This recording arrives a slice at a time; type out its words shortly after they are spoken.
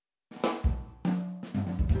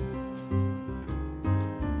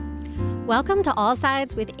Welcome to All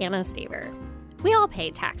Sides with Anna Staver. We all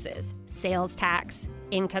pay taxes: sales tax,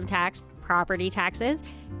 income tax, property taxes.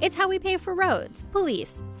 It's how we pay for roads,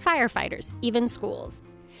 police, firefighters, even schools.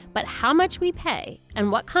 But how much we pay and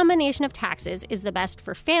what combination of taxes is the best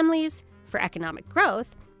for families, for economic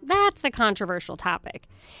growth, that's a controversial topic.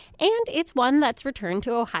 And it's one that's returned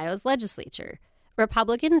to Ohio's legislature.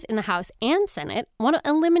 Republicans in the House and Senate want to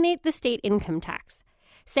eliminate the state income tax,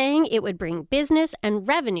 saying it would bring business and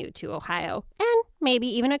revenue to Ohio, and maybe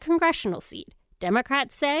even a congressional seat.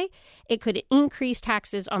 Democrats say it could increase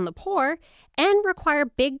taxes on the poor and require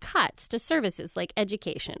big cuts to services like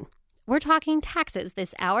education. We're talking taxes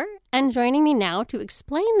this hour, and joining me now to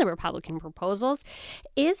explain the Republican proposals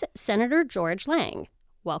is Senator George Lang.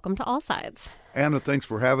 Welcome to All Sides. Anna, thanks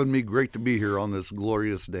for having me. Great to be here on this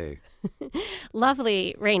glorious day.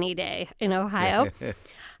 Lovely rainy day in Ohio.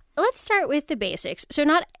 Let's start with the basics. So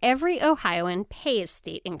not every Ohioan pays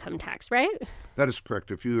state income tax, right? That is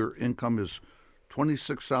correct. If your income is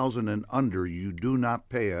 $26,000 and under, you do not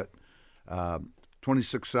pay it.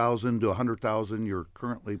 $26,000 to $100,000, you're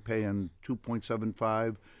currently paying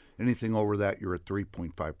 2.75. Anything over that, you're at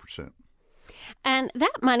 3.5%. And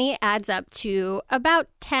that money adds up to about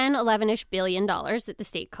 $11-ish billion that the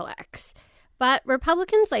state collects. But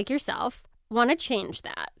Republicans like yourself want to change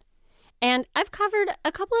that. And I've covered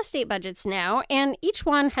a couple of state budgets now, and each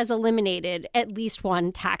one has eliminated at least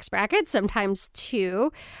one tax bracket, sometimes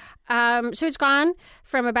two. So it's gone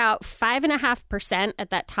from about 5.5%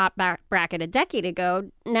 at that top bracket a decade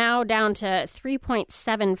ago, now down to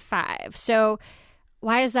 3.75. So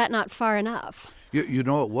why is that not far enough? You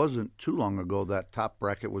know, it wasn't too long ago that top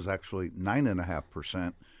bracket was actually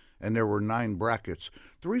 9.5%, and there were 9 brackets.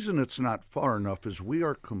 The reason it's not far enough is we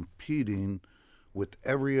are competing with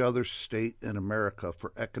every other state in America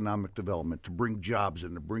for economic development, to bring jobs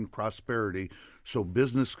and to bring prosperity so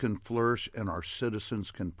business can flourish and our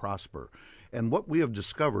citizens can prosper. And what we have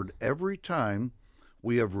discovered, every time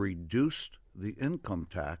we have reduced the income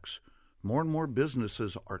tax, more and more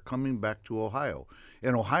businesses are coming back to Ohio.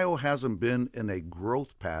 And Ohio hasn't been in a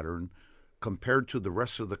growth pattern compared to the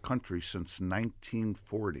rest of the country since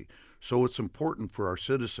 1940. So it's important for our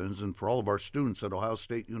citizens and for all of our students at Ohio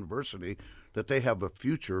State University that they have a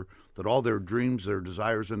future, that all their dreams, their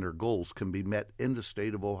desires, and their goals can be met in the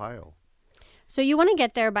state of Ohio. So you want to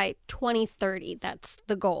get there by 2030. That's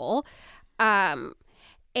the goal. And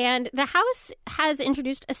the House has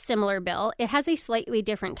introduced a similar bill. It has a slightly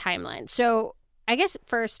different timeline. So I guess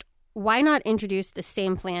first, why not introduce the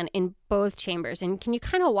same plan in both chambers? And can you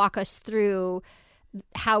kind of walk us through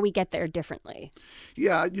how we get there differently?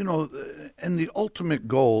 Yeah, you know, and the ultimate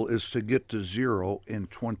goal is to get to zero in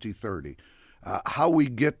 2030. How we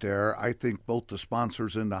get there, I think both the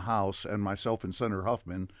sponsors in the House and myself and Senator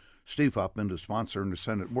Huffman, Steve Huffman, the sponsor in the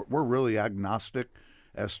Senate, we're really agnostic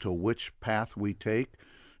as to which path we take.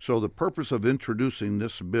 So the purpose of introducing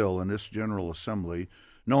this bill in this General Assembly,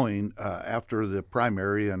 knowing after the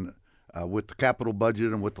primary and with the capital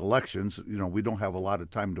budget and with elections, you know, we don't have a lot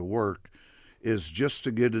of time to work, is just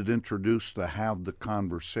to get it introduced, to have the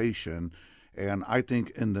conversation. And I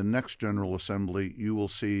think in the next General Assembly, you will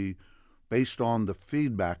see, based on the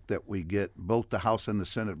feedback that we get, both the House and the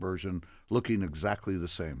Senate version looking exactly the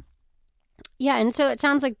same. Yeah, and so it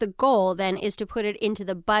sounds like the goal then is to put it into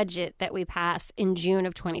the budget that we pass in June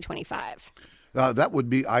of 2025. That would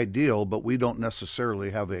be ideal, but we don't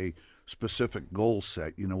necessarily have a specific goal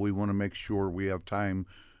set. You know, we want to make sure we have time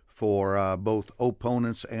for both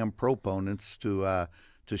opponents and proponents to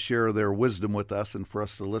share their wisdom with us, and for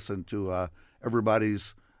us to listen to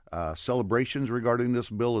everybody's celebrations regarding this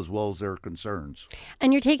bill as well as their concerns.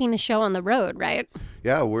 And you're taking the show on the road, right?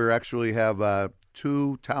 Yeah, we actually have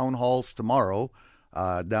 2 town halls tomorrow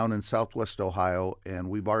down in Southwest Ohio, and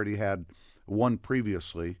we've already had one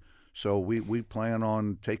previously. So we plan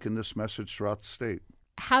on taking this message throughout the state.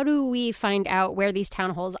 How do we find out where these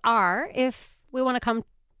town halls are if we want to come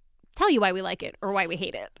tell you why we like it or why we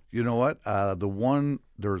hate it? You know what?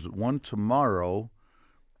 There's one tomorrow,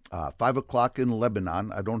 5 o'clock in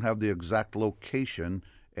Lebanon. I don't have the exact location,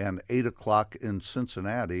 and 8 o'clock in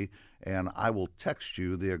Cincinnati, and I will text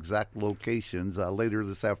you the exact locations later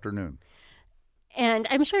this afternoon. And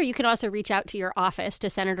I'm sure you can also reach out to your office, to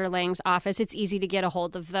Senator Lang's office. It's easy to get a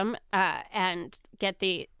hold of them and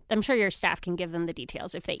I'm sure your staff can give them the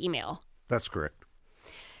details if they email. That's correct.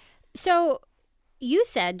 So you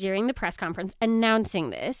said during the press conference announcing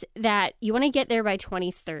this that you want to get there by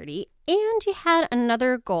 2030, and you had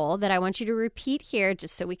another goal that I want you to repeat here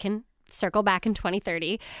just so we can circle back in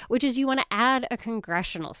 2030, which is you want to add a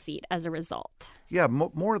congressional seat as a result. Yeah,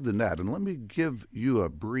 more than that. And let me give you a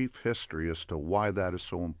brief history as to why that is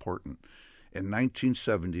so important. In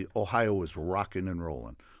 1970, Ohio was rocking and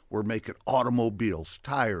rolling. We're making automobiles,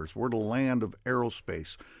 tires. We're the land of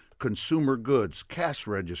aerospace, consumer goods, cash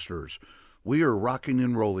registers. We are rocking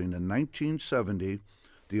and rolling. In 1970,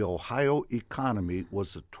 the Ohio economy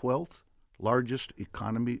was the 12th largest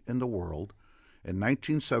economy in the world. In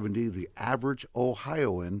 1970, the average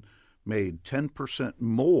Ohioan made 10%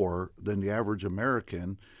 more than the average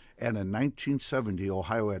American. And in 1970,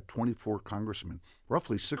 Ohio had 24 congressmen,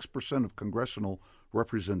 roughly 6% of congressional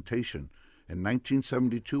representation. In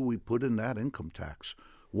 1972, we put in that income tax.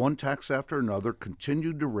 One tax after another,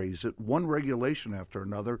 continued to raise it, one regulation after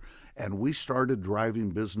another, and we started driving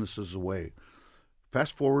businesses away.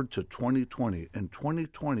 Fast forward to 2020. In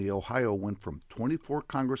 2020, Ohio went from 24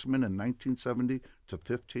 congressmen in 1970 to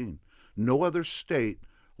 15. No other state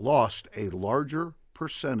lost a larger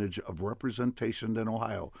percentage of representation than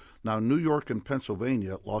Ohio. Now, New York and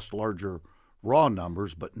Pennsylvania lost larger raw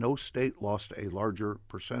numbers, but no state lost a larger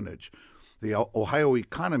percentage. The Ohio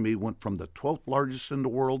economy went from the 12th largest in the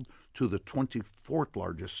world to the 24th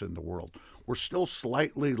largest in the world. We're still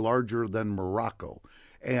slightly larger than Morocco.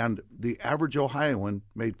 And the average Ohioan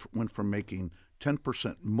went from making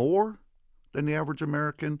 10% more than the average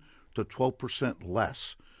American to 12%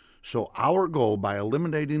 less. So our goal, by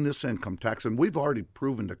eliminating this income tax, and we've already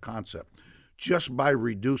proven the concept, just by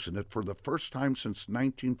reducing it for the first time since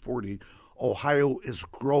 1940, Ohio is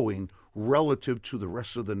growing relative to the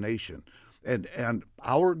rest of the nation. And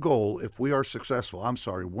our goal, if we are successful,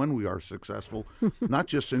 when we are successful, not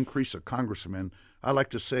just increase a congressman, I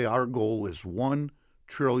like to say our goal is $1.16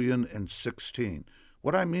 trillion.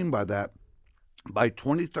 What I mean by that, by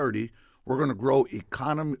 2030, we're going to grow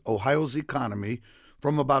Ohio's economy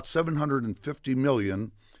from about $750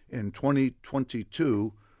 million in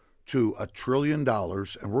 2022 to $1 trillion,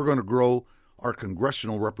 and we're going to grow our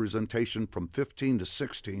congressional representation from 15 to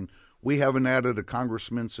 16. We haven't added a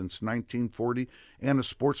congressman since 1940, and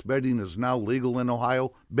sports betting is now legal in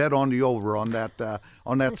Ohio. Bet on the over on that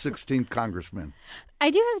 16th congressman. I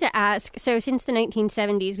do have to ask, so since the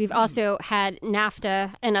 1970s, we've also had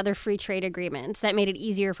NAFTA and other free trade agreements that made it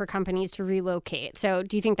easier for companies to relocate. So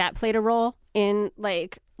do you think that played a role in,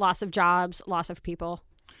 loss of jobs, loss of people?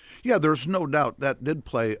 Yeah, there's no doubt that did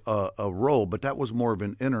play a role, but that was more of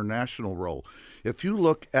an international role. If you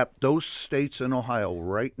look at those states in Ohio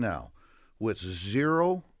right now with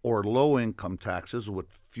zero or low income taxes, with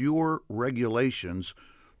fewer regulations,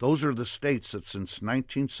 those are the states that since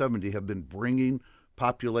 1970 have been bringing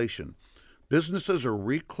population. Businesses are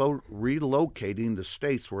relocating to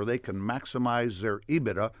states where they can maximize their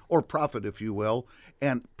EBITDA, or profit, if you will,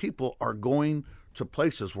 and people are going to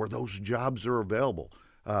places where those jobs are available.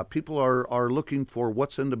 People are looking for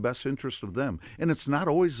what's in the best interest of them. And it's not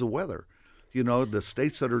always the weather. You know, the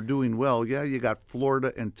states that are doing well, yeah, you got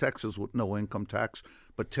Florida and Texas with no income tax,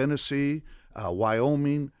 but Tennessee,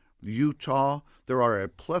 Wyoming, Utah, there are a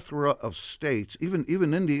plethora of states, even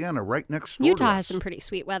Indiana right next door. Utah has some pretty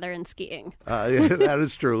sweet weather and skiing. Yeah, that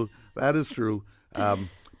is true. That is true.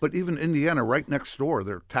 But even Indiana right next door,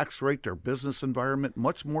 their tax rate, their business environment,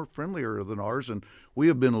 much more friendlier than ours. And we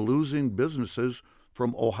have been losing businesses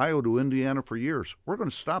from Ohio to Indiana for years. We're going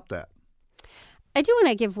to stop that. I do want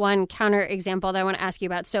to give one counter example that I want to ask you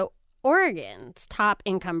about. So Oregon's top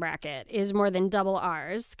income bracket is more than double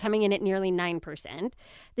ours, coming in at nearly 9%.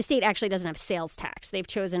 The state actually doesn't have sales tax. They've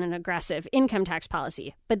chosen an aggressive income tax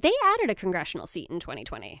policy, but they added a congressional seat in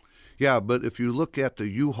 2020. Yeah, but if you look at the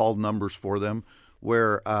U-Haul numbers for them,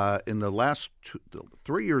 where in the last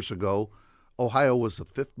 3 years ago, Ohio was the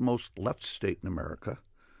fifth most left state in America.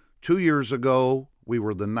 2 years ago, we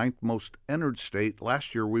were the ninth most entered state.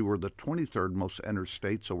 Last year, we were the 23rd most entered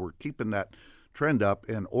state, so we're keeping that trend up.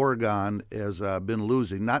 And Oregon has been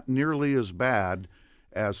losing, not nearly as bad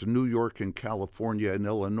as New York and California and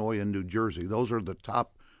Illinois and New Jersey. Those are the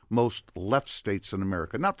top most left states in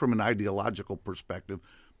America, not from an ideological perspective,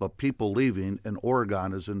 but people leaving, and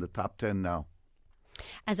Oregon is in the top 10 now.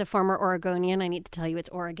 As a former Oregonian, I need to tell you it's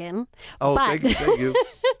Oregon. Oh, thank you.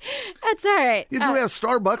 That's all right. You do have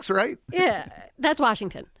Starbucks, right? Yeah, that's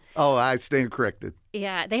Washington. Oh, I stand corrected.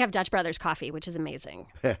 Yeah, they have Dutch Brothers coffee, which is amazing.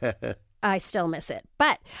 I still miss it.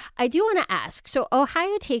 But I do want to ask, so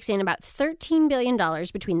Ohio takes in about $13 billion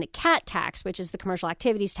between the CAT tax, which is the commercial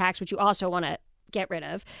activities tax, which you also want to get rid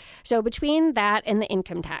of. So between that and the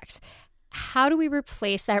income tax, how do we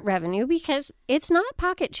replace that revenue? Because it's not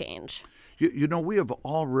pocket change. You know, we have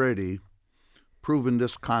already proven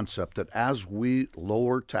this concept that as we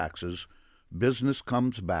lower taxes, business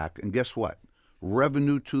comes back, and guess what?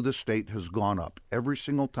 Revenue to the state has gone up every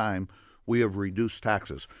single time we have reduced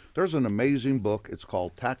taxes. There's an amazing book. It's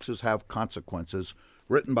called Taxes Have Consequences,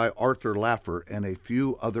 written by Arthur Laffer and a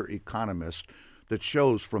few other economists, that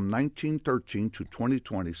shows from 1913 to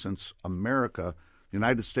 2020, since America, the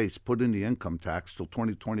United States, put in the income tax till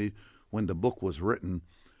 2020 when the book was written,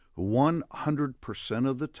 100%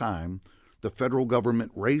 of the time the federal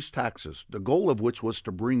government raised taxes, the goal of which was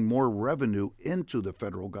to bring more revenue into the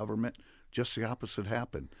federal government. Just the opposite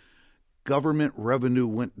happened. Government revenue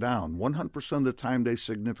went down. 100% of the time they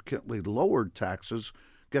significantly lowered taxes.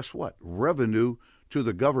 Guess what? Revenue to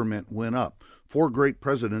the government went up. 4 great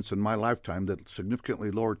presidents in my lifetime that significantly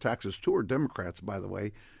lowered taxes. 2 are Democrats, by the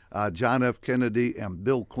way, John F. Kennedy and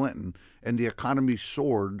Bill Clinton, and the economy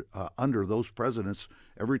soared under those presidents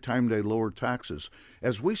every time they lowered taxes.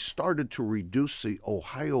 As we started to reduce the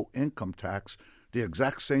Ohio income tax, the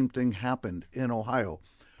exact same thing happened in Ohio.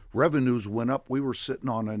 Revenues went up. We were sitting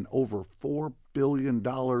on an over $4 billion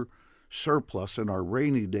surplus in our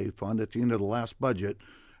rainy day fund at the end of the last budget.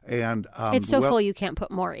 And it's so full you can't put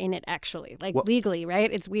more in it, actually, legally,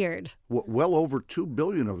 right? It's weird. Well over $2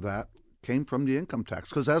 billion of that came from the income tax,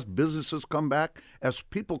 because as businesses come back, as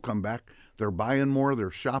people come back, they're buying more,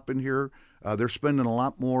 they're shopping here, they're spending a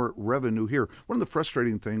lot more revenue here. One of the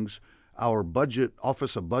frustrating things, our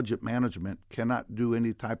Office of Budget Management cannot do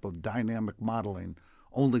any type of dynamic modeling,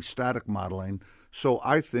 only static modeling. So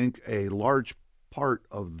I think a large part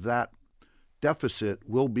of that deficit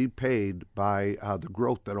will be paid by the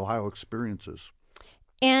growth that Ohio experiences.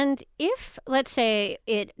 And if, let's say,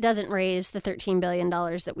 it doesn't raise the $13 billion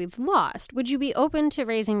that we've lost, would you be open to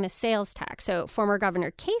raising the sales tax? So former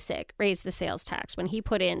Governor Kasich raised the sales tax when he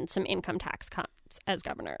put in some income tax cuts as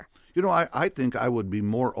governor. You know, I think I would be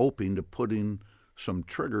more open to putting some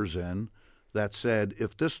triggers in that said,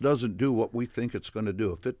 if this doesn't do what we think it's going to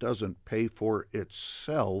do, if it doesn't pay for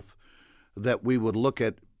itself, that we would look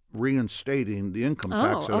at reinstating the income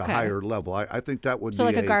tax at a higher level. I think that would be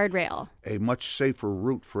like a guardrail, a much safer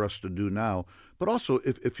route for us to do now. But also,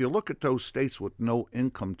 if you look at those states with no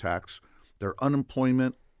income tax, their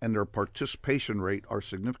unemployment and their participation rate are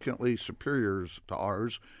significantly superior to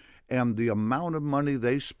ours, and the amount of money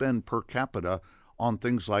they spend per capita on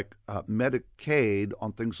things like Medicaid,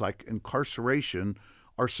 on things like incarceration,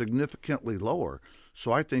 are significantly lower.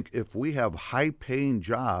 So I think if we have high-paying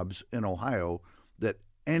jobs in Ohio that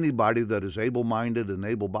anybody that is able-minded and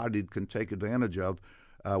able-bodied can take advantage of,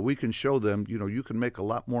 we can show them, you can make a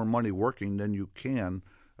lot more money working than you can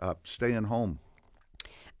staying home.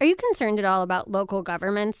 Are you concerned at all about local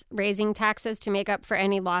governments raising taxes to make up for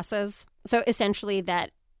any losses? So essentially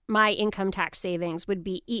that my income tax savings would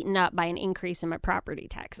be eaten up by an increase in my property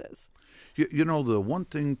taxes. The one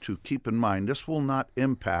thing to keep in mind, this will not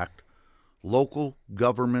impact local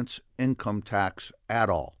government's income tax at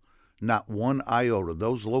all. Not one iota.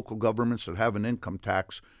 Those local governments that have an income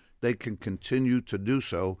tax, they can continue to do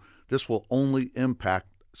so. This will only impact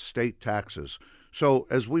state taxes. So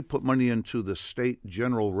as we put money into the state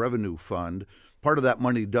general revenue fund, part of that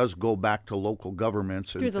money does go back to local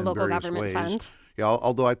governments through the local government ways. Fund. Yeah,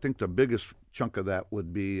 although I think the biggest chunk of that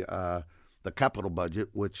would be the capital budget,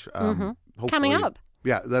 which hopefully coming up.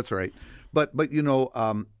 Yeah, that's right. But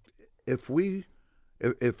if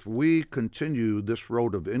we continue this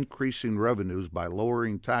road of increasing revenues by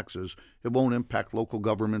lowering taxes, it won't impact local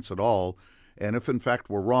governments at all. And if, in fact,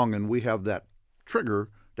 we're wrong and we have that trigger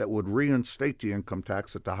that would reinstate the income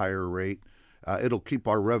tax at the higher rate, it'll keep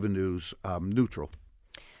our revenues neutral.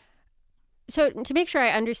 So to make sure I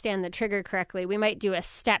understand the trigger correctly, we might do a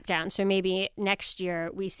step down. So maybe next year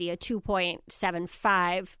we see a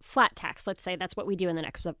 2.75 flat tax. Let's say that's what we do in the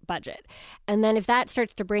next budget. And then if that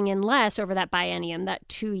starts to bring in less over that biennium, that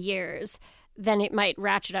 2 years, then it might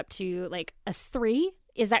ratchet up to like a 3.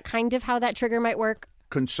 Is that kind of how that trigger might work?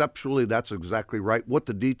 Conceptually, that's exactly right. What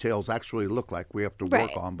the details actually look like, we have to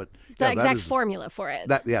work on. But the exact formula for it.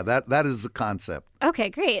 That is the concept. Okay,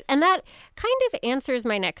 great. And that kind of answers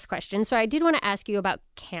my next question. So I did want to ask you about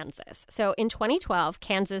Kansas. So in 2012,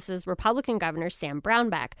 Kansas's Republican governor, Sam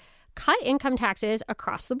Brownback, cut income taxes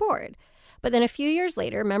across the board. But then a few years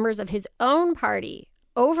later, members of his own party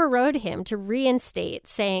overrode him to reinstate,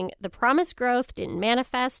 saying the promised growth didn't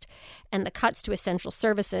manifest and the cuts to essential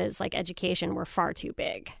services like education were far too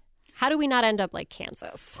big. How do we not end up like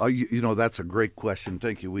Kansas? That's a great question.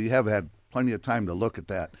 Thank you. We have had plenty of time to look at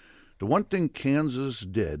that. The one thing Kansas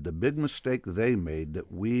did, the big mistake they made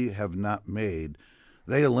that we have not made,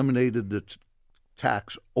 they eliminated the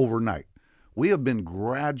tax overnight. We have been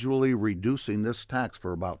gradually reducing this tax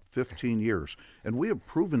for about 15 years, and we have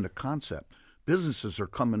proven the concept. Businesses are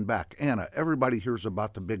coming back. Anna, everybody hears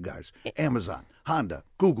about the big guys. Amazon, Honda,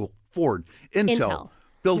 Google, Ford, Intel.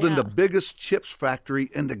 Building the biggest chips factory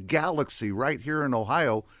in the galaxy right here in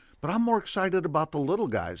Ohio. But I'm more excited about the little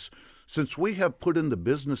guys. Since we have put in the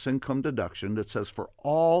business income deduction that says for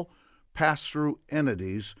all pass-through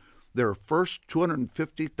entities, their first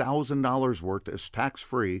 $250,000 worth is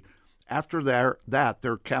tax-free. After that,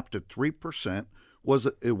 they're capped at 3%.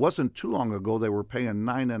 It wasn't too long ago they were paying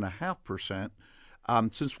 9.5%.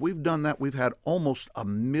 Since we've done that, we've had almost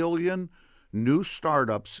 1 million new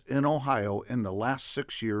startups in Ohio in the last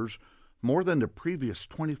 6 years, more than the previous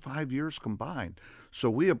 25 years combined. So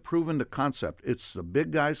we have proven the concept. It's the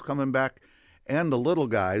big guys coming back and the little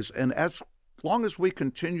guys. And as long as we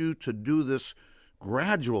continue to do this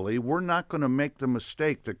gradually, we're not going to make the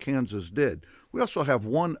mistake that Kansas did. We also have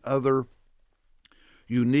one other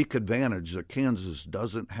unique advantage that Kansas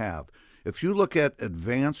doesn't have. If you look at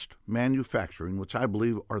advanced manufacturing, which I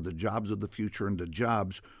believe are the jobs of the future and the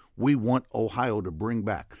jobs we want Ohio to bring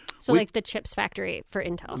back. So like the chips factory for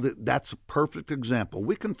Intel. That's a perfect example.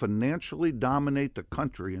 We can financially dominate the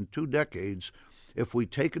country in 2 decades if we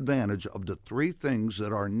take advantage of the 3 things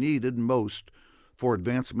that are needed most for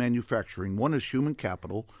advanced manufacturing. One is human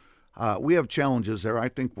capital. We have challenges there. I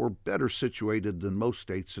think we're better situated than most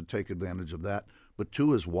states to take advantage of that. But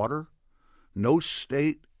 2 is water. No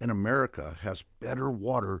state in America has better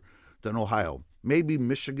water than Ohio. Maybe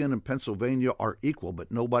Michigan and Pennsylvania are equal,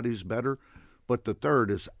 but nobody's better. But the 3rd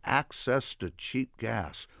is access to cheap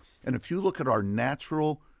gas. And if you look at our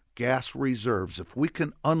natural gas reserves, if we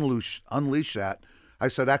can unleash that, I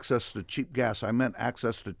said access to cheap gas, I meant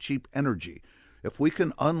access to cheap energy. If we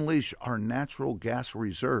can unleash our natural gas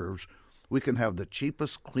reserves, we can have the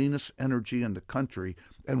cheapest, cleanest energy in the country,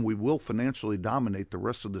 and we will financially dominate the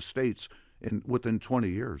rest of the states within 20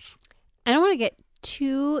 years. I don't want to get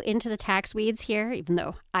too into the tax weeds here, even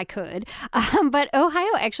though I could. But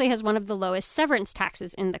Ohio actually has one of the lowest severance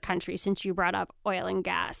taxes in the country, since you brought up oil and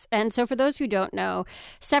gas. And so for those who don't know,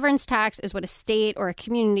 severance tax is what a state or a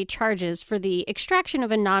community charges for the extraction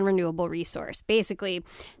of a non-renewable resource. Basically,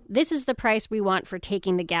 this is the price we want for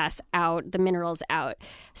taking the gas out, the minerals out.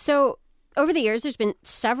 So over the years, there's been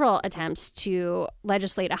several attempts to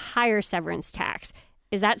legislate a higher severance tax.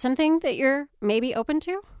 Is that something that you're maybe open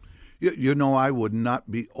to? You know, I would not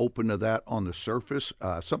be open to that on the surface.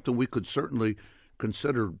 Something we could certainly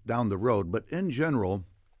consider down the road. But in general,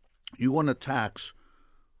 you want to tax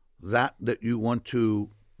that you want to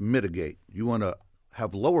mitigate. You want to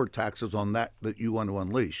have lower taxes on that you want to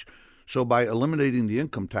unleash. So by eliminating the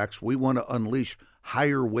income tax, we want to unleash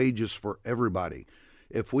higher wages for everybody.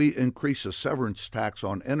 If we increase a severance tax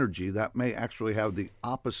on energy, that may actually have the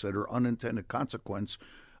opposite or unintended consequence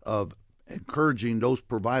of encouraging those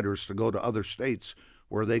providers to go to other states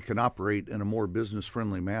where they can operate in a more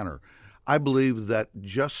business-friendly manner. I believe that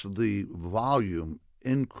just the volume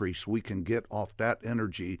increase we can get off that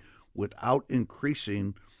energy without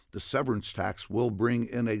increasing the severance tax will bring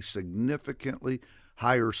in a significantly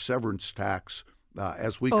higher severance tax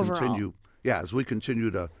as we overall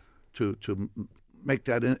continue to make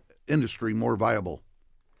that industry more viable.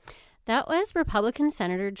 That was Republican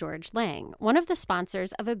Senator George Lang, one of the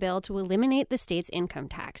sponsors of a bill to eliminate the state's income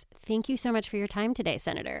tax. Thank you so much for your time today,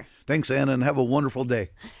 Senator. Thanks, Anna, and have a wonderful day.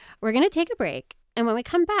 We're going to take a break, and when we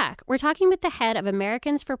come back, we're talking with the head of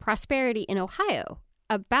Americans for Prosperity in Ohio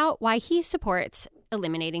about why he supports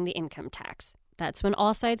eliminating the income tax. That's when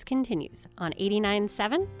All Sides continues on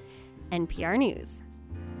 89.7 NPR News.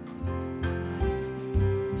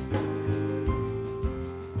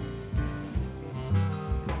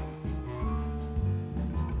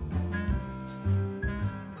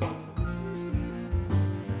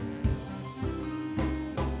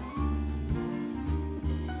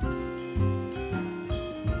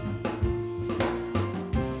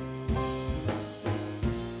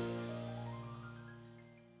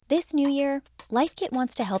 This new year, LifeKit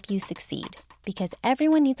wants to help you succeed because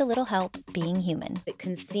everyone needs a little help being human. It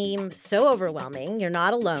can seem so overwhelming. You're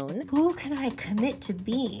not alone. Who can I commit to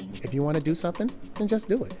being? If you want to do something, then just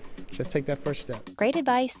do it. Just take that first step. Great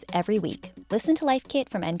advice every week. Listen to LifeKit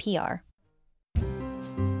from NPR.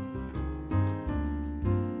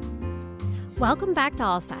 Welcome back to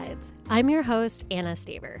All Sides. I'm your host, Anna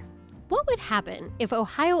Staver. What would happen if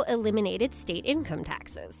Ohio eliminated state income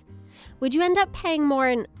taxes? Would you end up paying more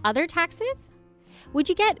in other taxes? Would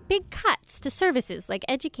you get big cuts to services like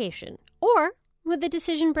education? Or would the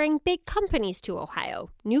decision bring big companies to Ohio,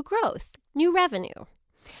 new growth, new revenue?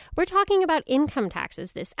 We're talking about income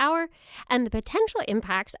taxes this hour and the potential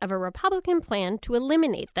impacts of a Republican plan to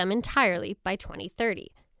eliminate them entirely by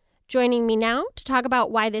 2030. Joining me now to talk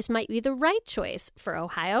about why this might be the right choice for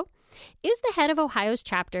Ohio is the head of Ohio's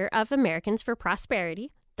chapter of Americans for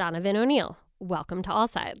Prosperity, Donovan O'Neill. Welcome to All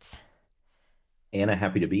Sides. Anna,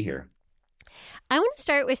 happy to be here. I want to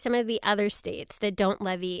start with some of the other states that don't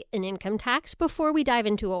levy an income tax before we dive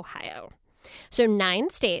into Ohio. So 9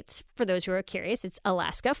 states, for those who are curious, it's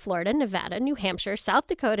Alaska, Florida, Nevada, New Hampshire, South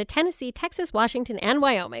Dakota, Tennessee, Texas, Washington, and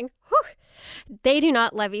Wyoming. Whew. They do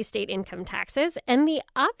not levy state income taxes. And the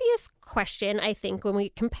obvious question, I think, when we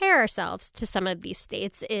compare ourselves to some of these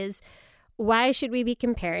states is, why should we be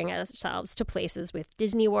comparing ourselves to places with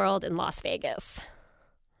Disney World and Las Vegas?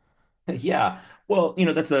 Yeah, well,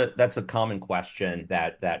 that's a common question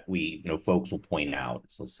that we, folks will point out.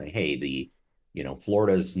 So say, hey,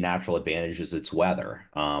 Florida's natural advantage is its weather.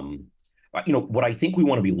 What I think we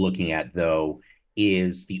want to be looking at, though,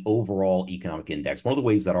 is the overall economic index. One of the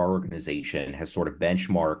ways that our organization has sort of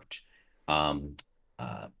benchmarked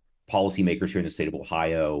policymakers here in the state of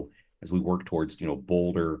Ohio as we work towards,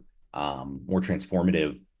 bolder, more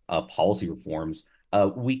transformative policy reforms.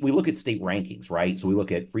 We look at state rankings, right? So we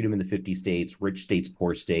look at freedom in the 50 states, rich states,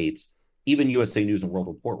 poor states, even USA News and World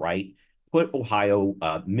Report, right? Put Ohio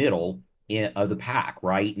middle of the pack,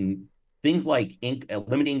 right? And things like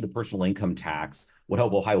limiting the personal income tax would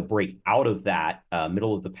help Ohio break out of that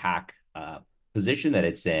middle of the pack position that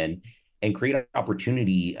it's in and create an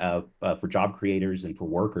opportunity for job creators and for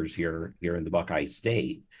workers here in the Buckeye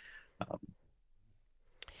State.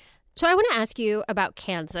 So I want to ask you about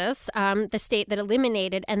Kansas, the state that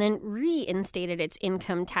eliminated and then reinstated its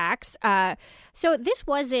income tax. So this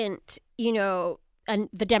wasn't,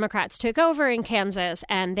 the Democrats took over in Kansas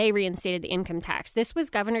and they reinstated the income tax. This was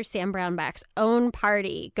Governor Sam Brownback's own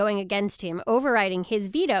party going against him, overriding his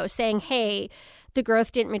veto, saying, hey, the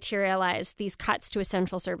growth didn't materialize. These cuts to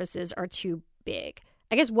essential services are too big.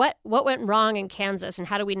 I guess what went wrong in Kansas and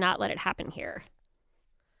how do we not let it happen here?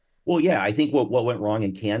 Well, yeah, I think what went wrong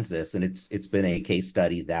in Kansas, and it's been a case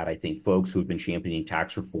study that I think folks who have been championing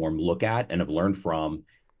tax reform look at and have learned from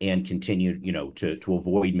and continue, to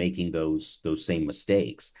avoid making those same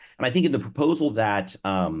mistakes. And I think in the proposal that,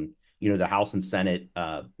 the House and Senate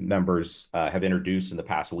members have introduced in the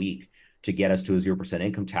past week to get us to a 0%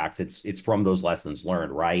 income tax, it's from those lessons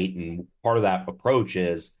learned, right? And part of that approach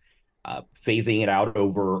is phasing it out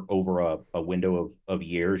over a window of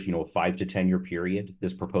years, a 5 to 10 year period.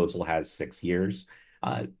 This proposal has 6 years.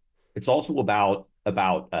 It's also about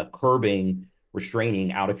curbing,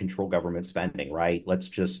 restraining out of control government spending, right? Let's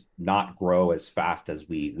just not grow as fast as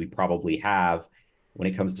we probably have when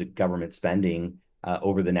it comes to government spending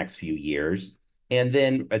over the next few years. And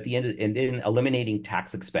then at the end, and then eliminating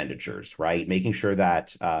tax expenditures, right? Making sure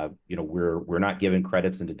that we're not giving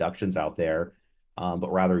credits and deductions out there, but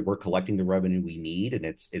rather we're collecting the revenue we need, and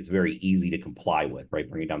it's very easy to comply with, right?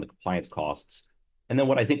 Bringing down the compliance costs. And then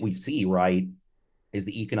what I think we see, right, is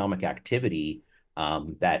the economic activity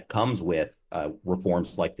that comes with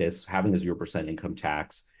reforms like this, having a 0% income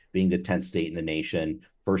tax, being the 10th state in the nation,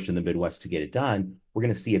 first in the Midwest to get it done. We're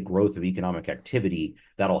going to see a growth of economic activity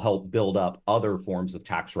that'll help build up other forms of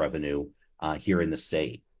tax revenue here in the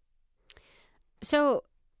state. So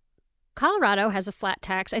Colorado has a flat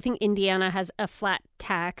tax. I think Indiana has a flat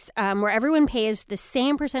tax where everyone pays the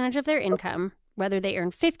same percentage of their income, whether they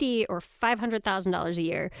earn $50,000 or $500,000 a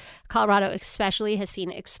year. Colorado especially has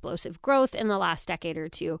seen explosive growth in the last decade or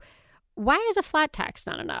two. Why is a flat tax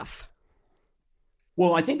not enough?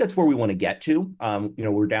 Well, I think that's where we want to get to.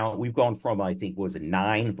 We've gone from, I think,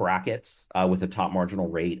 9 brackets with a top marginal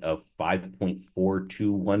rate of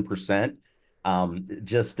 5.421%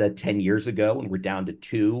 just 10 years ago, and we're down to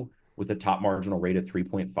 2 with a top marginal rate of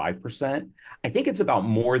 3.5%. I think it's about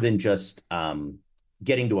more than just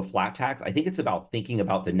getting to a flat tax. I think it's about thinking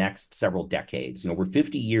about the next several decades. We're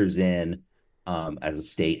 50 years in as a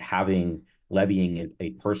state levying a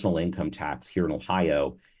personal income tax here in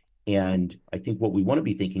Ohio. And I think what we want to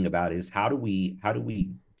be thinking about is how do we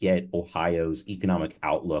get Ohio's economic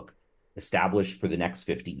outlook established for the next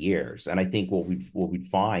 50 years? And I think what we'd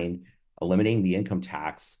find, eliminating the income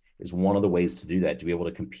tax is one of the ways to do that, to be able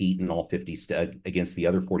to compete in all 50 against the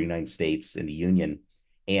other 49 states in the union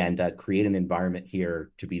and create an environment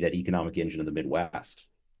here to be that economic engine of the Midwest.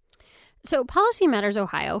 So Policy Matters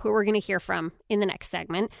Ohio, who we're going to hear from in the next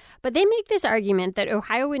segment, but they make this argument that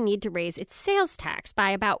Ohio would need to raise its sales tax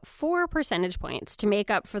by about 4 percentage points to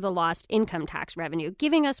make up for the lost income tax revenue,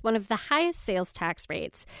 giving us one of the highest sales tax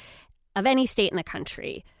rates of any state in the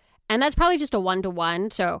country. And that's probably just a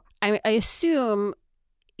 1-to-1. So I assume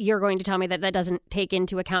you're going to tell me that doesn't take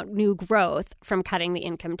into account new growth from cutting the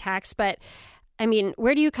income tax. But I mean,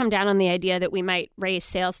 where do you come down on the idea that we might raise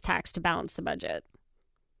sales tax to balance the budget?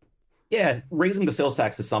 Yeah, raising the sales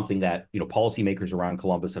tax is something that policymakers around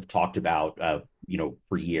Columbus have talked about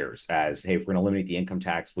for years. As, hey, if we're going to eliminate the income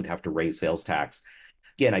tax, we'd have to raise sales tax.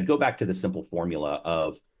 Again, I'd go back to the simple formula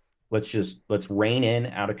of let's rein in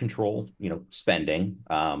out of control spending.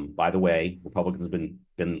 By the way, Republicans have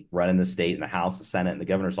been running the state in the House, the Senate, and the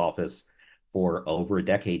governor's office for over a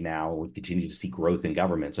decade now. We've continued to see growth in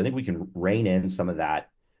government, so I think we can rein in some of that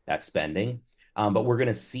spending. But we're going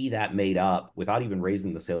to see that made up without even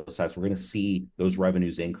raising the sales tax. We're going to see those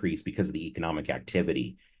revenues increase because of the economic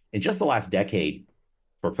activity. In just the last decade,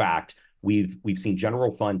 for fact, we've seen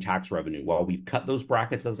general fund tax revenue. While we've cut those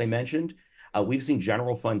brackets, as I mentioned, we've seen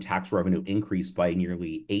general fund tax revenue increase by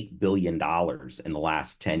nearly $8 billion in the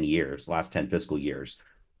last 10 years, last 10 fiscal years.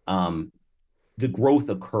 The growth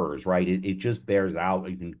occurs, right? It just bears out.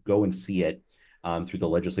 You can go and see it through the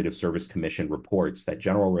Legislative Service Commission reports that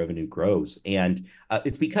general revenue grows. And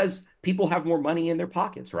it's because people have more money in their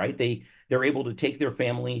pockets, right? They're able to take their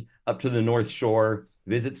family up to the North Shore,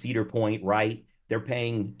 visit Cedar Point, right? They're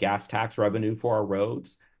paying gas tax revenue for our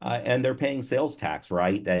roads, and they're paying sales tax,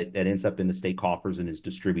 right? That ends up in the state coffers and is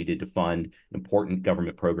distributed to fund important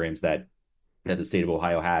government programs that the state of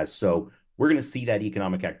Ohio has. So we're going to see that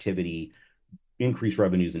economic activity increase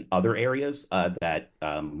revenues in other areas that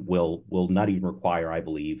will not even require, I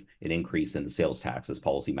believe, an increase in the sales tax, as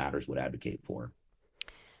Policy Matters would advocate for.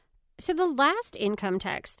 So the last income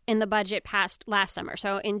tax in the budget passed last summer.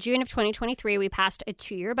 So in June of 2023, we passed a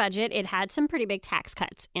 2-year budget. It had some pretty big tax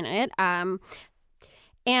cuts in it. And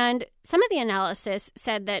some of the analysis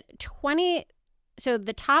said that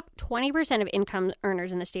the top 20% of income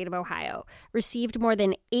earners in the state of Ohio received more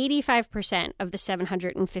than 85% of the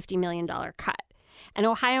 $750 million cut. And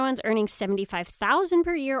Ohioans earning $75,000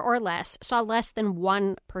 per year or less saw less than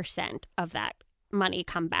 1% of that money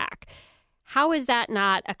come back. How is that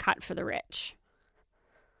not a cut for the rich?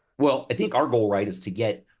 Well, I think our goal, right, is to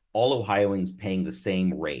get all Ohioans paying the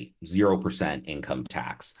same rate, 0% income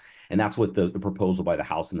tax. And that's what the proposal by the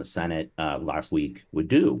House and the Senate last week would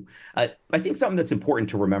do. I think something that's important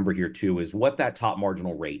to remember here, too, is what that top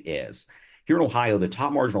marginal rate is. Here in Ohio, the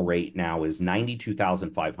top marginal rate now is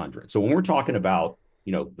 $92,500. So when we're talking about,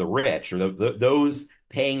 the rich or those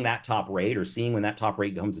paying that top rate or seeing when that top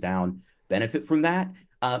rate comes down, benefit from that,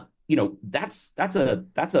 that's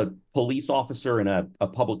a police officer and a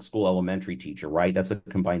public school elementary teacher, right? That's a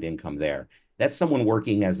combined income there. That's someone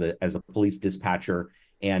working as a police dispatcher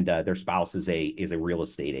and their spouse is a real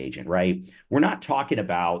estate agent, right? We're not talking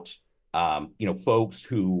about folks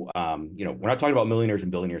who we're not talking about millionaires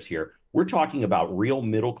and billionaires here. We're talking about real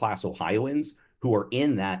middle class Ohioans who are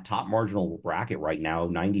in that top marginal bracket right now,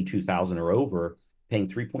 92,000 or over, paying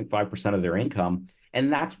 3.5% of their income.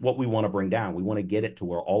 And that's what we want to bring down. We want to get it to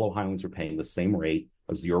where all Ohioans are paying the same rate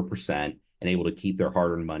of 0% and able to keep their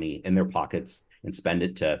hard-earned money in their pockets and spend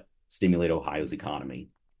it to stimulate Ohio's economy.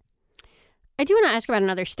 I do want to ask about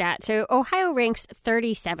another stat. So Ohio ranks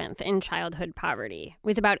 37th in childhood poverty,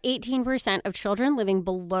 with about 18% of children living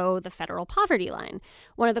below the federal poverty line.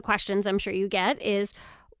 One of the questions I'm sure you get is,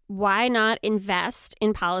 why not invest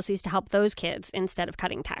in policies to help those kids instead of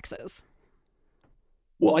cutting taxes?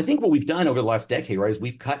 Well, I think what we've done over the last decade, right, is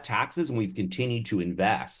we've cut taxes and we've continued to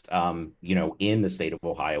invest, in the state of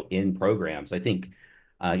Ohio in programs. I think,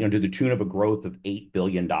 to the tune of a growth of $8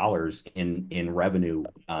 billion in revenue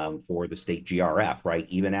for the state GRF, right?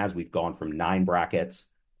 Even as we've gone from 9 brackets,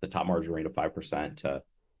 the top margin rate of 5% to,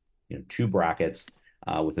 2 brackets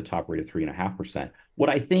with a top rate of 3.5%. What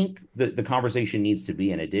I think the conversation needs to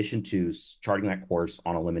be, in addition to charting that course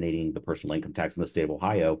on eliminating the personal income tax in the state of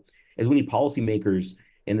Ohio, is we need policymakers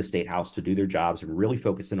in the state house to do their jobs and really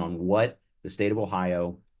focus in on what the state of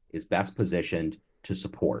Ohio is best positioned to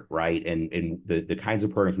support, right? And the kinds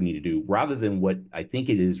of programs we need to do, rather than what I think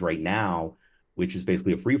it is right now, which is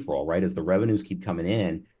basically a free-for-all, right? As the revenues keep coming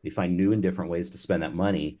in, they find new and different ways to spend that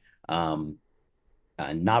money.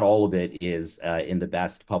 Not all of it is in the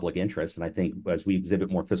best public interest. And I think as we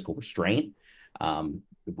exhibit more fiscal restraint,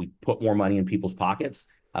 if we put more money in people's pockets,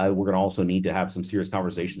 we're going to also need to have some serious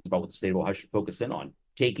conversations about what the state of Ohio should focus in on.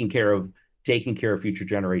 Taking care of future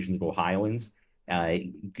generations of Ohioans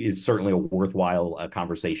is certainly a worthwhile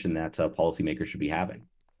conversation that policymakers should be having.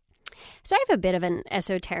 So I have a bit of an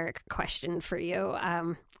esoteric question for you.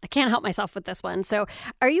 I can't help myself with this one. So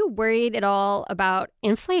are you worried at all about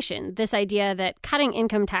inflation? This idea that cutting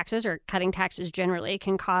income taxes or cutting taxes generally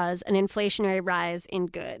can cause an inflationary rise in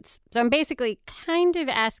goods. So I'm basically kind of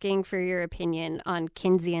asking for your opinion on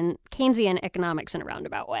Keynesian economics in a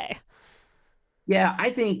roundabout way. Yeah, I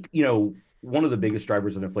think, one of the biggest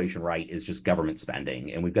drivers of inflation, right, is just government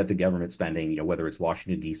spending. And we've got the government spending, whether it's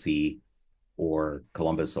Washington, D.C., or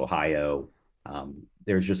Columbus, Ohio,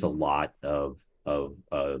 there's just a lot of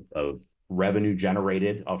revenue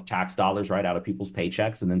generated of tax dollars right out of people's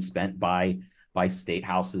paychecks and then spent by state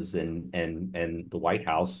houses and the White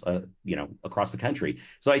House, across the country.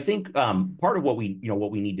 So I think part of what we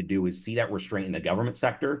need to do is see that restraint in the government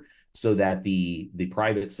sector, so that the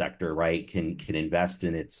private sector, right, can invest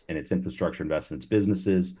in its infrastructure, invest in its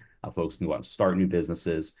businesses. Folks can go out and start new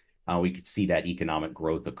businesses. We could see that economic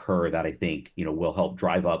growth occur that I think will help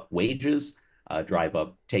drive up wages, drive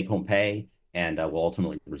up take-home pay, and will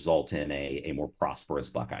ultimately result in a more prosperous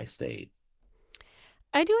Buckeye state.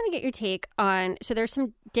 I do want to get your take on, so there's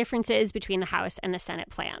some differences between the House and the Senate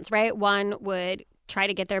plans, right? One would try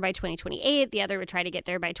to get there by 2028. The other would try to get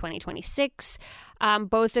there by 2026.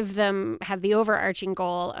 Both of them have the overarching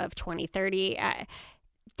goal of 2030.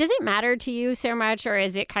 Does it matter to you so much, or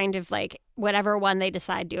is it kind of like whatever one they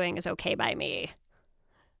decide doing is okay by me?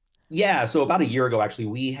 Yeah, so about a year ago, actually,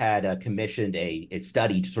 we had commissioned a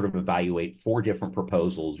study to sort of evaluate 4 different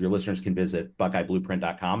proposals. Your listeners can visit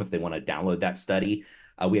BuckeyeBlueprint.com if they want to download that study.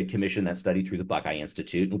 We had commissioned that study through the Buckeye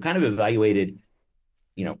Institute and kind of evaluated,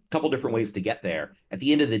 a couple different ways to get there. At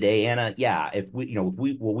the end of the day, Anna, if what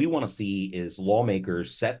we want to see is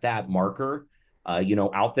lawmakers set that marker,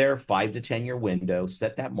 out there, 5 to 10 year window,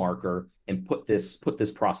 set that marker and put this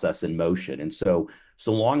process in motion. And so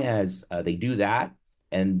long as they do that,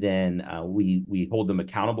 and then we hold them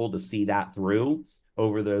accountable to see that through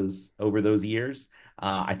over those years,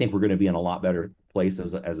 I think we're going to be in a lot better place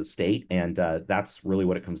as a state, and that's really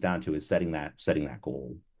what it comes down to, is setting that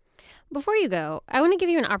goal. Before you go, I want to give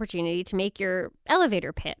you an opportunity to make your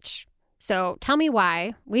elevator pitch. So tell me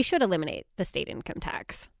why we should eliminate the state income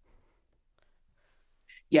tax.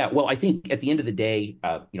 Yeah, well, I think at the end of the day,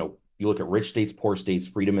 you look at rich states, poor states,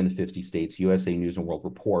 freedom in the 50 states, USA News and World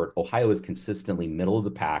Report, Ohio is consistently middle of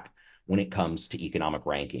the pack when it comes to economic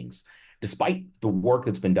rankings. Despite the work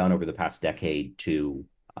that's been done over the past decade to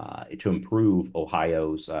improve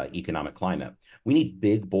Ohio's economic climate, we need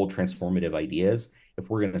big, bold, transformative ideas if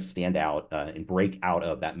we're going to stand out and break out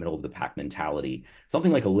of that middle of the pack mentality.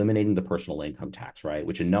 Something like eliminating the personal income tax, right,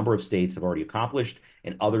 which a number of states have already accomplished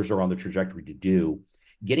and others are on the trajectory to do.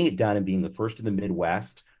 Getting it done and being the first in the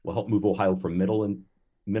Midwest will help move Ohio from middle in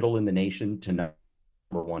the nation to number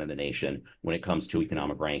 1 in the nation when it comes to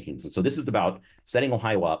economic rankings. And so this is about setting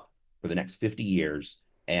Ohio up for the next 50 years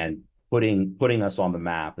and putting us on the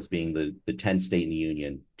map as being the 10th state in the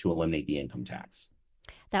union to eliminate the income tax.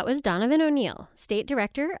 That was Donovan O'Neill, State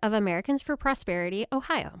Director of Americans for Prosperity,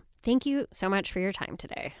 Ohio. Thank you so much for your time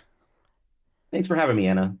today. Thanks for having me,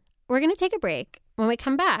 Anna. We're going to take a break. When we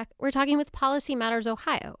come back, we're talking with Policy Matters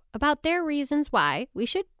Ohio about their reasons why we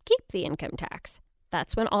should keep the income tax.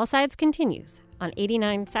 That's when All Sides continues on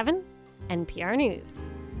 89.7 NPR News.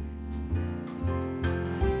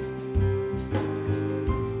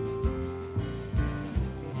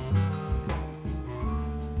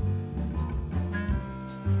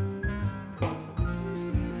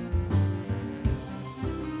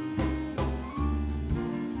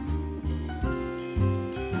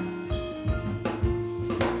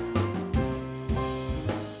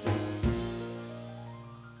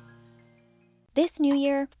 This new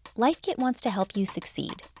year, Life Kit wants to help you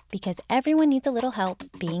succeed, because everyone needs a little help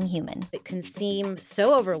being human. It can seem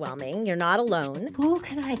so overwhelming. You're not alone. Who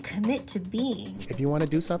can I commit to being? If you want to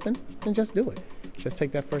do something, then just do it. Just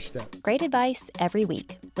take that first step. Great advice every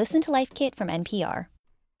week. Listen to Life Kit from NPR.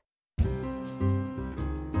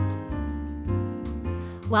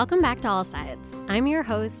 Welcome back to All Sides. I'm your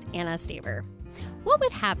host, Anna Staver. What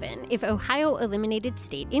would happen if Ohio eliminated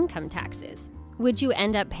state income taxes? Would you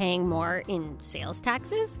end up paying more in sales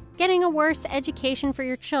taxes? Getting a worse education for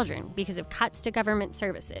your children because of cuts to government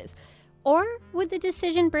services? Or would the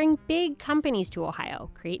decision bring big companies to Ohio,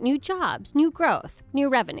 create new jobs, new growth, new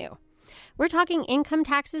revenue? We're talking income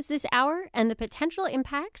taxes this hour and the potential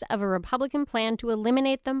impacts of a Republican plan to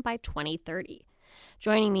eliminate them by 2030.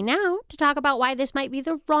 Joining me now to talk about why this might be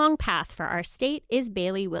the wrong path for our state is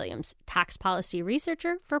Bailey Williams, tax policy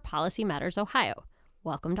researcher for Policy Matters Ohio.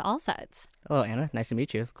 Welcome to All Sides. Hello, Anna. Nice to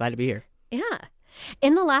meet you. Glad to be here. Yeah.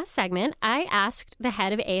 In the last segment, I asked the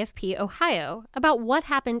head of AFP Ohio about what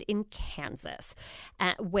happened in Kansas,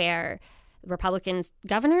 where the Republican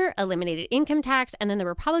governor eliminated income tax, and then the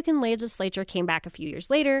Republican legislature came back a few years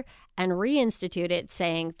later and reinstituted,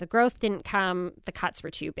 saying the growth didn't come, the cuts were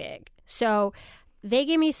too big. So they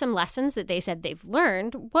gave me some lessons that they said they've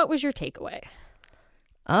learned. What was your takeaway?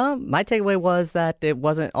 My takeaway was that it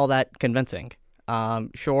wasn't all that convincing.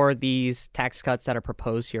 Sure, these tax cuts that are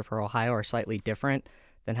proposed here for Ohio are slightly different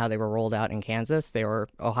than how they were rolled out in Kansas. They were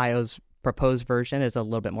Ohio's proposed version is a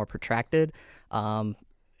little bit more protracted,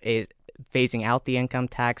 phasing out the income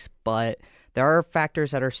tax, but there are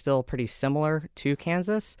factors that are still pretty similar to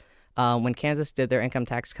Kansas. When Kansas did their income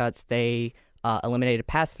tax cuts, they eliminated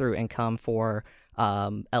pass-through income for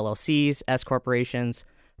LLCs, S corporations,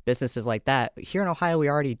 businesses like that. Here in Ohio, we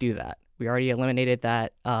already do that. We already eliminated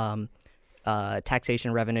that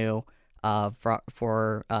taxation revenue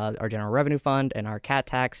for our general revenue fund and our CAT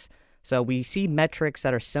tax. So we see metrics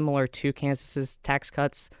that are similar to Kansas's tax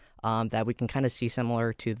cuts that we can kind of see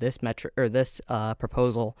similar to this metric or this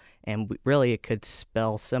proposal, and really it could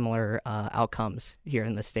spell similar outcomes here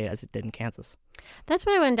in the state as it did in Kansas. That's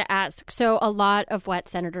what I wanted to ask. So a lot of what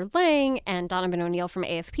Senator Lang and Donovan O'Neill from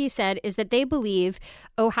AFP said is that they believe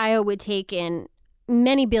Ohio would take in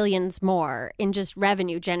many billions more in just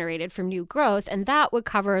revenue generated from new growth, and that would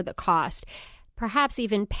cover the cost, perhaps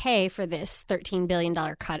even pay for this $13 billion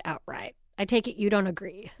cut outright. I take it you don't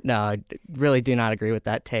agree. No, I really do not agree with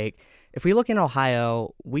that take. If we look in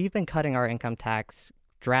Ohio, we've been cutting our income tax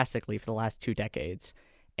drastically for the last 2 decades.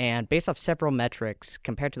 And based off several metrics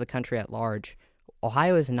compared to the country at large,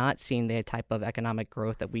 Ohio is not seeing the type of economic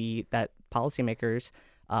growth that policymakers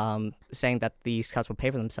saying that these cuts will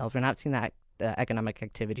pay for themselves. We're not seeing that economic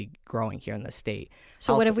activity growing here in the state.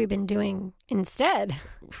 So what have we been doing instead?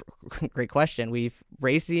 Great question. We've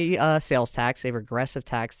raised the sales tax, a regressive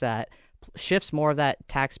tax that shifts more of that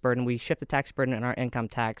tax burden. We shift the tax burden in our income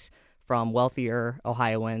tax from wealthier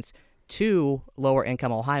Ohioans to lower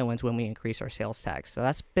income Ohioans when we increase our sales tax. So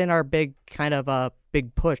that's been our big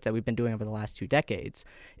push that we've been doing over the last 2 decades,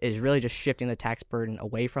 is really just shifting the tax burden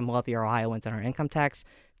away from wealthier Ohioans and our income tax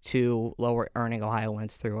to lower earning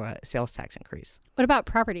Ohioans through a sales tax increase. What about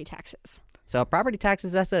property taxes? So property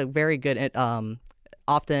taxes, that's a very good,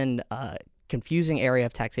 often confusing area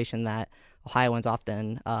of taxation that Ohioans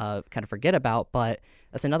often kind of forget about, but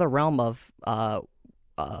that's another realm of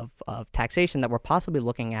taxation that we're possibly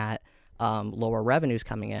looking at lower revenues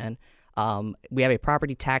coming in. We have a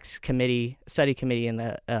property tax study committee in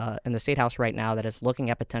the State House right now that is looking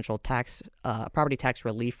at potential property tax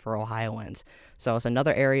relief for Ohioans. So it's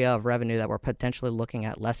another area of revenue that we're potentially looking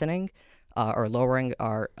at lessening or lowering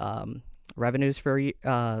our revenues for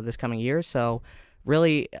this coming year. So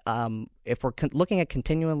really, if we're looking at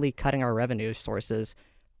continually cutting our revenue sources,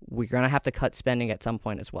 we're going to have to cut spending at some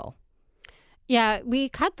point as well. Yeah, we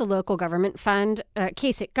cut the local government fund.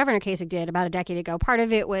 Governor Kasich did about a decade ago. Part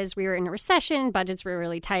of it was we were in a recession, budgets were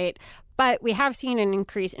really tight, but we have seen an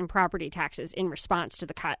increase in property taxes in response to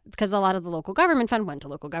the cut because a lot of the local government fund went to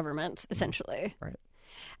local governments, essentially. Right.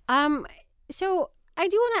 So I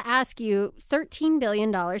do want to ask you, $13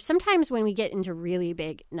 billion, sometimes when we get into really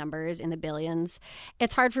big numbers in the billions,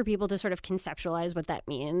 it's hard for people to sort of conceptualize what that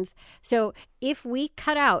means. So if we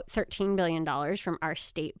cut out $13 billion from our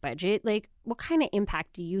state budget, what kind of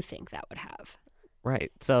impact do you think that would have?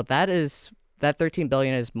 Right. So that $13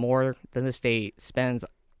 billion is more than the state spends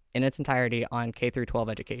in its entirety on K through 12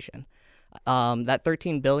 education. That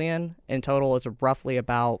 $13 billion in total is roughly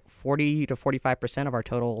about 40 to 45% of our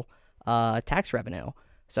total tax revenue.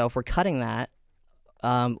 So if we're cutting that,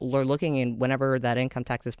 we're looking in whenever that income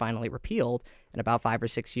tax is finally repealed in about 5 or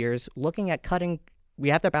 6 years, looking at cutting. We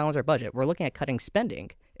have to balance our budget. We're looking at cutting spending.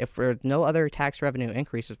 If there are no other tax revenue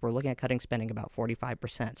increases, we're looking at cutting spending about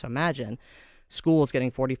 45%. So imagine schools getting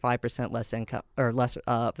 45% less income or less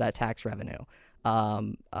of that tax revenue.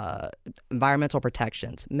 Environmental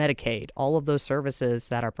protections, Medicaid, all of those services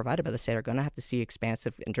that are provided by the state are going to have to see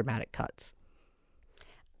expansive and dramatic cuts.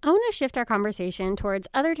 I want to shift our conversation towards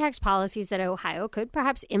other tax policies that Ohio could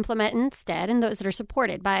perhaps implement instead, and those that are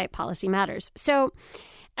supported by Policy Matters. So,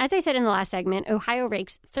 as I said in the last segment, Ohio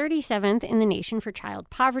ranks 37th in the nation for child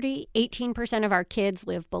poverty. 18% of our kids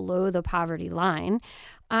live below the poverty line.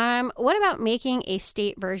 What about making a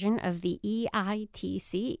state version of the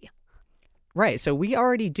EITC? Right. So we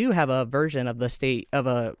already do have a version of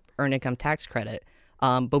a earned income tax credit,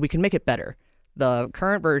 but we can make it better. The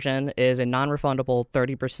current version is a non-refundable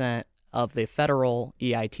 30% of the federal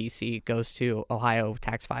EITC goes to Ohio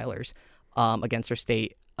tax filers against their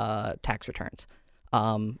state tax returns.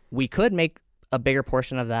 We could make a bigger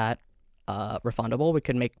portion of that refundable. We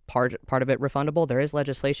could make part of it refundable. There is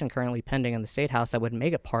legislation currently pending in the State House that would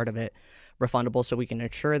make a part of it refundable so we can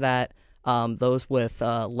ensure that those with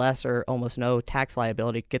less or almost no tax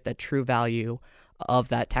liability get the true value of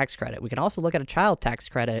that tax credit. We can also look at a child tax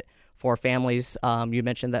credit for families. You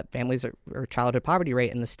mentioned that families or childhood poverty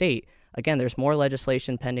rate in the state. Again, there's more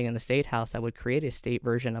legislation pending in the State House that would create a state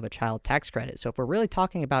version of a child tax credit. So if we're really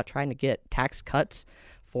talking about trying to get tax cuts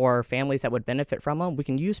for families that would benefit from them, we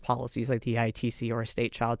can use policies like the EITC or a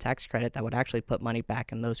state child tax credit that would actually put money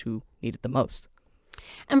back in those who need it the most.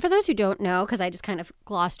 And for those who don't know, because I just kind of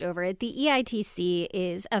glossed over it, the EITC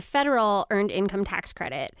is a federal earned income tax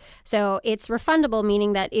credit. So it's refundable,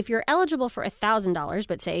 meaning that if you're eligible for $1,000,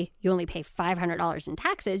 but say you only pay $500 in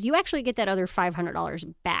taxes, you actually get that other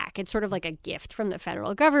 $500 back. It's sort of like a gift from the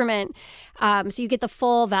federal government. So you get the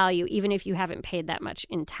full value, even if you haven't paid that much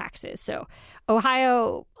in taxes. So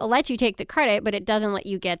Ohio lets you take the credit, but it doesn't let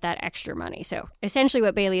you get that extra money. So essentially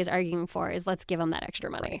what Bailey is arguing for is let's give them that extra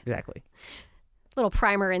money. Right, exactly. Little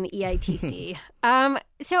primer in the EITC.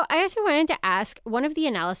 So I also wanted to ask, one of the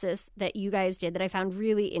analysis that you guys did that I found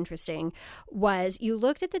really interesting was you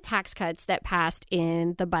looked at the tax cuts that passed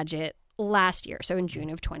in the budget last year. So in June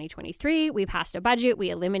of 2023, we passed a budget. We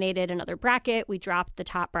eliminated another bracket. We dropped the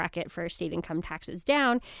top bracket for state income taxes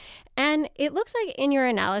down. And it looks like in your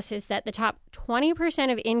analysis that the top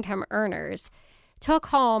 20% of income earners took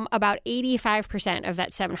home about 85% of that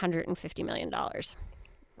 $750 million.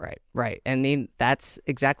 Right. And then that's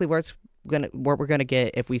exactly what we're gonna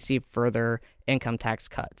get if we see further income tax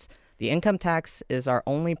cuts. The income tax is our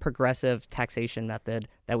only progressive taxation method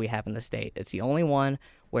that we have in the state. It's the only one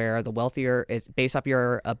where the wealthier is based off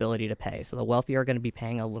your ability to pay. So the wealthier are going to be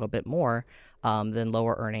paying a little bit more than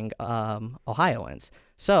lower earning Ohioans.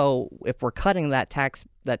 So if we're cutting that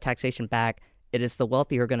taxation back, it is the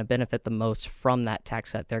wealthy who are going to benefit the most from that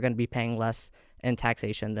tax cut. They're going to be paying less in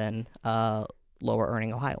taxation than lower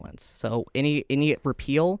earning Ohioans. So any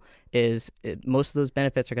repeal most of those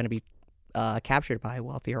benefits are going to be captured by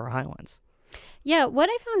wealthier Ohioans. Yeah, what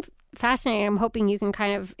I found fascinating, I'm hoping you can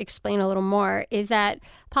kind of explain a little more, is that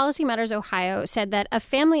Policy Matters Ohio said that a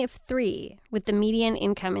family of 3 with the median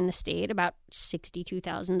income in the state, about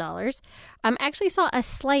 $62,000, actually saw a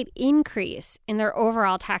slight increase in their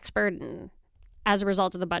overall tax burden as a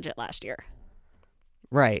result of the budget last year.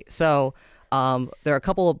 Right. So there are a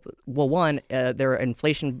couple of, there are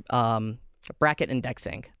inflation bracket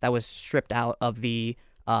indexing that was stripped out of the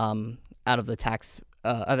tax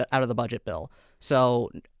out of the budget bill. So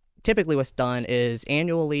typically what's done is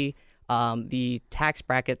annually the tax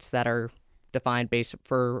brackets that are defined based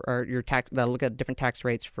for your tax that look at different tax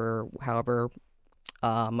rates for however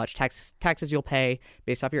much taxes you'll pay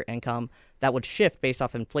based off your income, that would shift based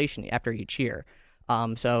off inflation after each year.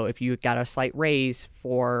 So if you got a slight raise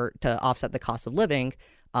to offset the cost of living,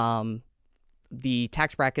 the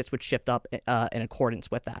tax brackets would shift up in accordance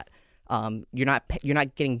with that. You're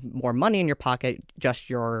not getting more money in your pocket, just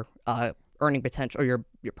your earning potential or your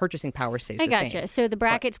purchasing power stays the same. I gotcha. So the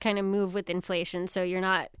brackets kind of move with inflation, so you're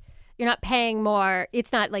not paying more.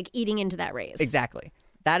 It's not like eating into that raise. Exactly.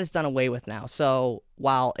 That is done away with now. So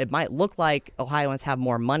while it might look like Ohioans have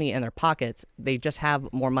more money in their pockets, they just have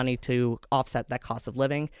more money to offset that cost of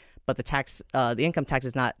living. But the income tax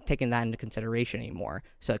is not taking that into consideration anymore.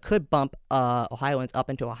 So it could bump Ohioans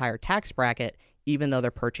up into a higher tax bracket, even though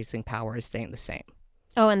their purchasing power is staying the same.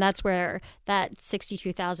 Oh, and that's where that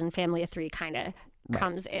 62,000 family of 3 kind of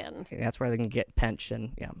comes in. That's where they can get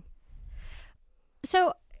pension. Yeah.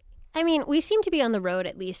 So, I mean, we seem to be on the road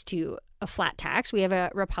at least to a flat tax. We have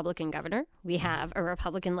a Republican governor. We have a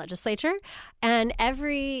Republican legislature. And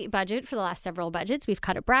every budget for the last several budgets, we've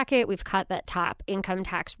cut a bracket. We've cut that top income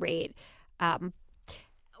tax rate.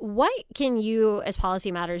 What can you, as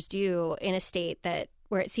Policy Matters, do in a state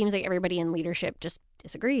where it seems like everybody in leadership just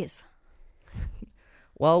disagrees?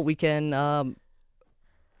 Well, we can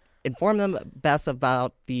inform them best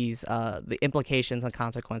about the implications and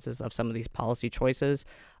consequences of some of these policy choices,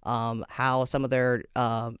 how some of their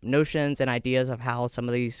notions and ideas of how some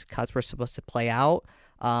of these cuts were supposed to play out,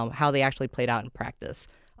 how they actually played out in practice.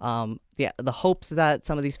 The hopes that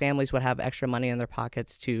some of these families would have extra money in their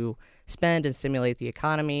pockets to spend and stimulate the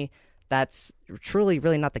economy. That's truly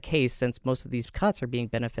really not the case, since most of these cuts are being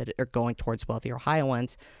benefited or going towards wealthier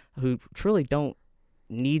Ohioans who truly don't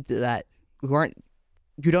need that,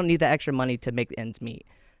 you don't need that extra money to make ends meet.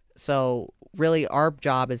 So really our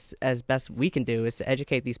job is, as best we can do, is to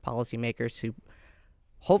educate these policymakers to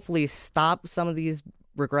hopefully stop some of these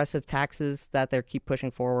regressive taxes that they keep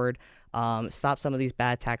pushing forward, stop some of these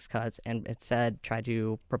bad tax cuts, and instead try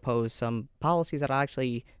to propose some policies that will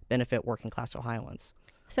actually benefit working class Ohioans.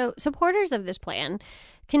 So supporters of this plan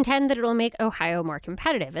contend that it will make Ohio more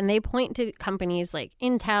competitive, and they point to companies like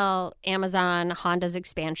Intel, Amazon, Honda's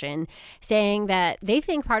expansion, saying that they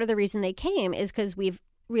think part of the reason they came is because we've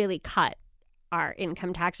really cut our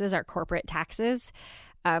income taxes, our corporate taxes.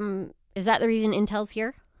 Is that the reason Intel's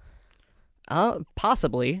here?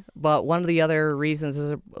 Possibly, but one of the other reasons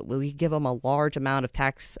is we give them a large amount of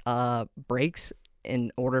tax breaks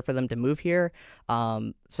in order for them to move here.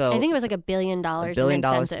 So I think it was like $1 billion in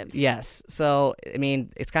incentives. Yes. So, I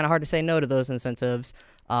mean, it's kind of hard to say no to those incentives.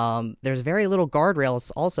 There's very little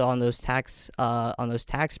guardrails also on those tax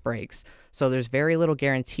breaks. So there's very little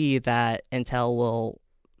guarantee that Intel will,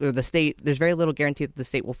 or the state, there's very little guarantee that the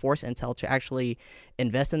state will force Intel to actually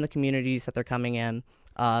invest in the communities that they're coming in,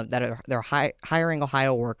 they're hiring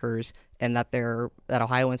Ohio workers, and that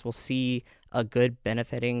Ohioans will see a good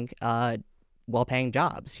benefiting, well-paying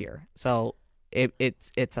jobs here. So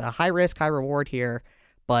it's a high risk, high reward here,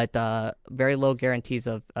 but very low guarantees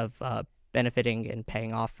of benefiting and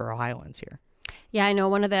paying off for Ohioans here. Yeah, I know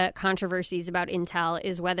one of the controversies about Intel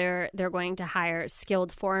is whether they're going to hire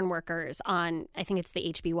skilled foreign workers on, I think it's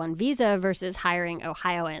the HB1 visa versus hiring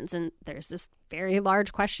Ohioans. And there's this very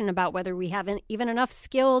large question about whether we haven't even enough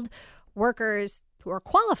skilled workers who are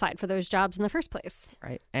qualified for those jobs in the first place.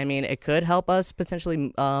 Right. I mean, it could help us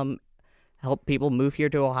potentially help people move here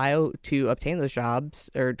to Ohio to obtain those jobs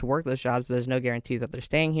or to work those jobs, but there's no guarantee that they're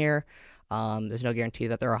staying here. There's no guarantee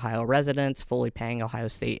that they're Ohio residents, fully paying Ohio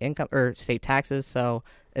state income or state taxes. So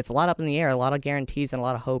it's a lot up in the air, a lot of guarantees and a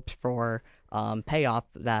lot of hopes for payoff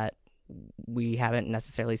that we haven't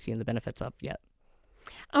necessarily seen the benefits of yet.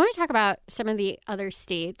 I want to talk about some of the other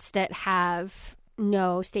states that have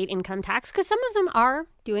no state income tax, because some of them are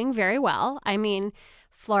doing very well. I mean,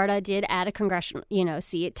 Florida did add a congressional,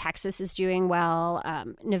 seat. Texas is doing well.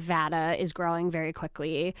 Nevada is growing very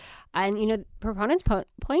quickly. And, proponents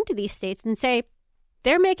point to these states and say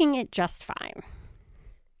they're making it just fine.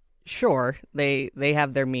 Sure, they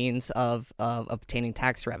have their means of obtaining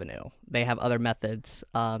tax revenue. They have other methods.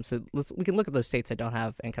 So we can look at those states that don't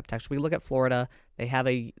have income tax. We look at Florida.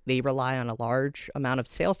 They rely on a large amount of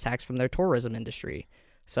sales tax from their tourism industry.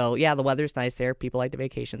 So, yeah, the weather's nice there. People like to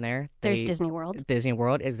vacation there. There's Disney World. Disney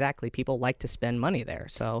World, exactly. People like to spend money there.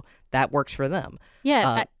 So that works for them.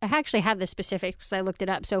 Yeah, I actually have the specifics. I looked it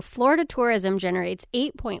up. So Florida tourism generates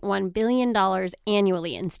 $8.1 billion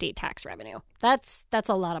annually in state tax revenue. That's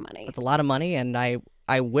a lot of money. That's a lot of money, and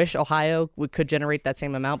I wish Ohio could generate that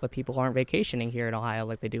same amount, but people aren't vacationing here in Ohio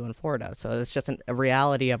like they do in Florida. So it's just a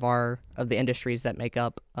reality of the industries that make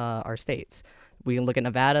up our states. We can look at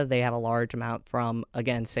Nevada. They have a large amount from,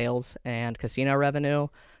 again, sales and casino revenue.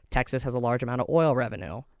 Texas has a large amount of oil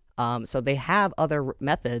revenue. So they have other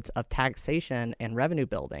methods of taxation and revenue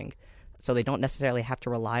building, so they don't necessarily have to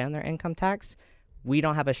rely on their income tax. We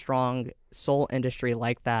don't have a strong sole industry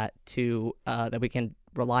like that that we can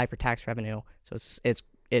rely for tax revenue. So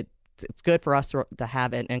it's good for us to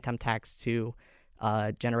have an income tax to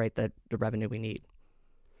generate the revenue we need.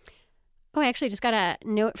 Oh, I actually just got a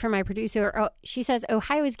note from my producer. Oh, she says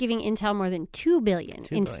Ohio is giving Intel more than $2 billion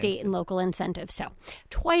in state and local incentives. So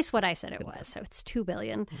twice what I said it was. So it's $2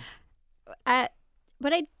 billion. But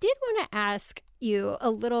I did want to ask you a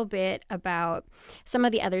little bit about some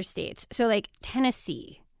of the other states. So like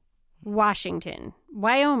Tennessee, Washington,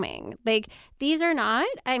 Wyoming, like these are not,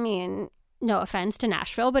 I mean, no offense to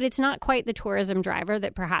Nashville, but it's not quite the tourism driver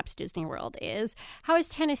that perhaps Disney World is. How is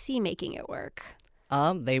Tennessee making it work?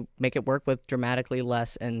 They make it work with dramatically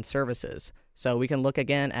less in services. So we can look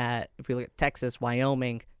again at, if we look at Texas,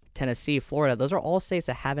 Wyoming, Tennessee, Florida, those are all states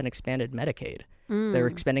that haven't expanded Medicaid.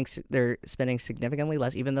 They're spending significantly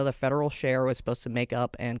less, even though the federal share was supposed to make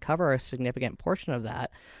up and cover a significant portion of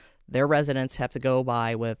that. Their residents have to go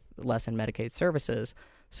by with less in Medicaid services.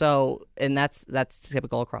 So, and that's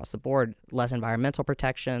typical across the board. Less environmental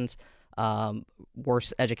protections,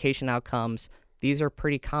 worse education outcomes. These are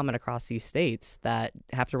pretty common across these states that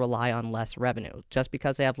have to rely on less revenue. Just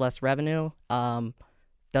because they have less revenue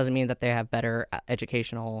doesn't mean that they have better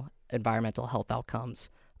educational, environmental health outcomes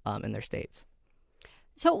in their states.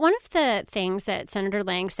 So one of the things that Senator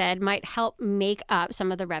Lang said might help make up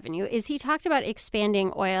some of the revenue is he talked about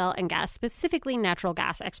expanding oil and gas, specifically natural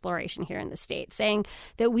gas exploration here in the state, saying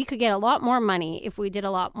that we could get a lot more money if we did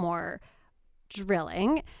a lot more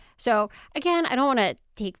drilling. So again, I don't want to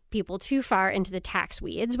take people too far into the tax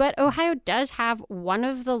weeds, but Ohio does have one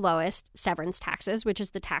of the lowest severance taxes, which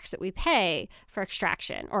is the tax that we pay for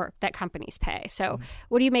extraction, or that companies pay. So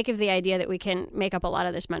what do you make of the idea that we can make up a lot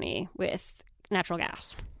of this money with natural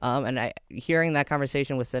gas? And hearing that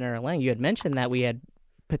conversation with Senator Lang, you had mentioned that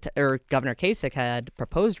Governor Kasich had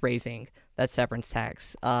proposed raising that severance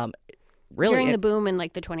tax. During the boom in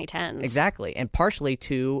like the 2010s. Exactly. And partially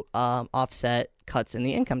to offset cuts in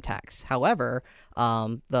the income tax. However,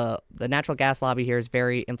 the natural gas lobby here is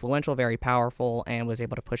very influential, very powerful, and was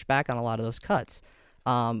able to push back on a lot of those cuts.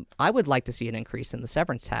 I would like to see an increase in the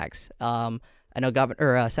severance tax. I know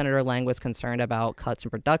Senator Lang was concerned about cuts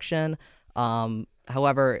in production.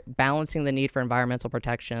 However, balancing the need for environmental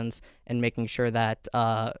protections and making sure that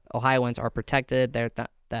Ohioans are protected,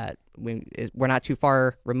 that we're not too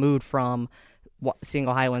far removed from seeing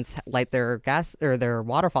Ohioans light their gas or their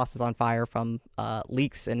water faucets on fire from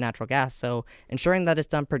leaks in natural gas. So ensuring that it's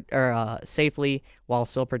done safely while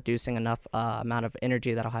still producing enough amount of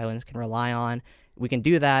energy that Ohioans can rely on. We can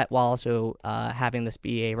do that while also having this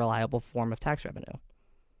be a reliable form of tax revenue.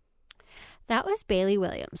 That was Bailey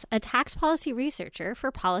Williams, a tax policy researcher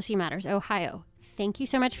for Policy Matters Ohio. Thank you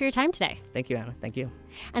so much for your time today. Thank you, Anna. Thank you.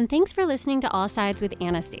 And thanks for listening to All Sides with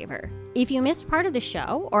Anna Staver. If you missed part of the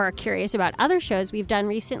show or are curious about other shows we've done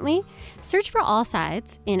recently, search for All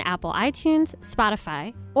Sides in Apple iTunes,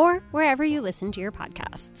 Spotify, or wherever you listen to your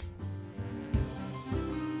podcasts.